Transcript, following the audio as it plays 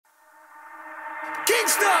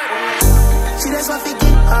Kingston. See, that's why we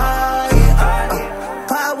get high.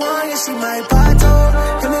 Part one, yeah, she my part two.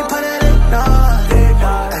 Give me part of the night.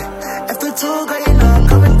 After two, girl, you know I'm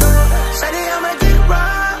coming through. Shawty, I'ma get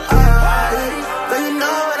right. Girl, you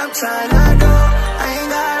know what I'm trying to do. I ain't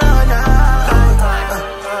got all night.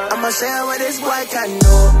 I'ma share with this boy can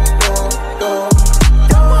do.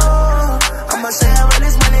 I'ma share with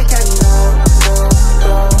this money can do.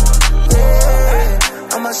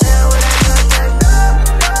 Yeah, I'ma share with that girl can do.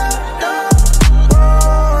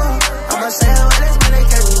 I'ma share with this money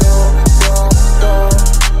can do.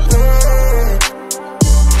 Yeah.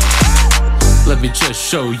 Let me just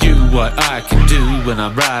show you what I can do when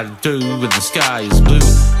I'm riding through and the sky is blue.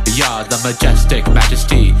 Beyond the majestic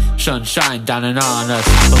majesty, sunshine dawning on us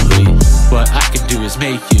happily. What I can do is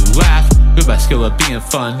make you laugh with my skill of being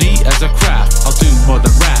funny as a craft. I'll do more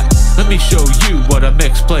than rap. Let me show you what a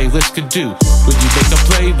mixed playlist can do. When you make a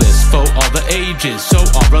playlist for all the ages, so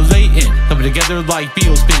all relating, coming together like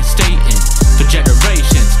Beatles been stating for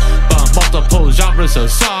generations, but multiple genres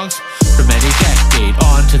of songs from any decade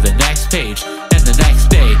on to the next page, and the next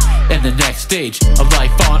day, and the next stage of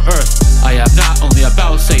life on earth. I am not only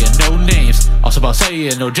about saying no names, also about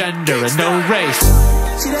saying no gender and no race.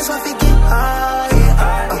 See, that's why we get high.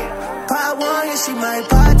 Part one, yeah, she my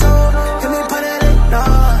part two. Give me part of the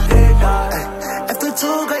night. After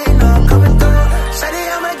two, girl, you know I'm coming through. Shawty,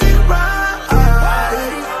 I'ma get right.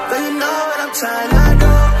 Girl, you know what I'm trying to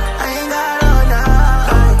do. I ain't got all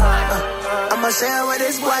night. I'ma share with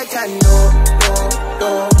this boy can do.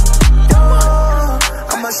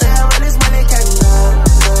 I'ma share with this money can do.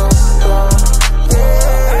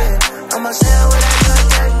 Yeah, I'ma share with that girl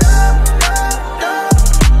can do.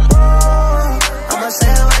 I'ma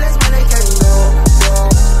share with this money can do.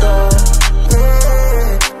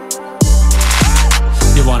 Yeah.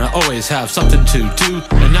 You wanna always have something to do,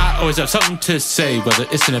 and not always have something to say, whether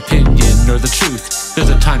it's an opinion or the truth. There's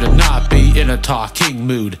a time to not be in a talking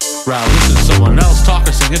mood. Rather listen to someone else talk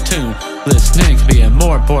or sing a tune. Listening can be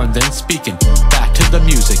more important than speaking. Back to the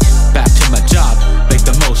music, back to my job. Make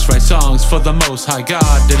the most right songs for the most high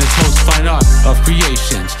God in its most fine art of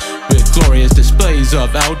creations. With glorious displays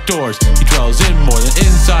of outdoors, he dwells in more than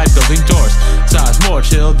inside building doors. Size more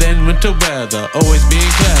chill than winter weather, always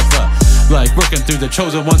being clever, like working through the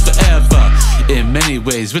chosen ones forever. In many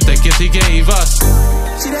ways, with the gifts he gave us.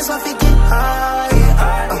 See, that's why we get high.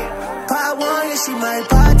 Part one, yeah, she my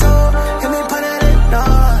part two. Give me part of the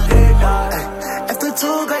night. After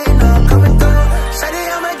two, girl, you know I'm coming through. Shawty,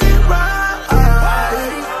 I'ma get right.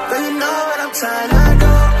 Girl, you know what I'm trying to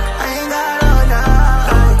do. I ain't got all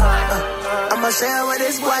night. I'ma share with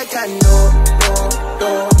this boy can do.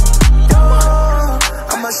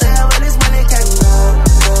 I'ma share with this money can do.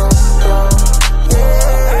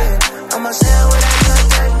 Yeah, I'ma share with that.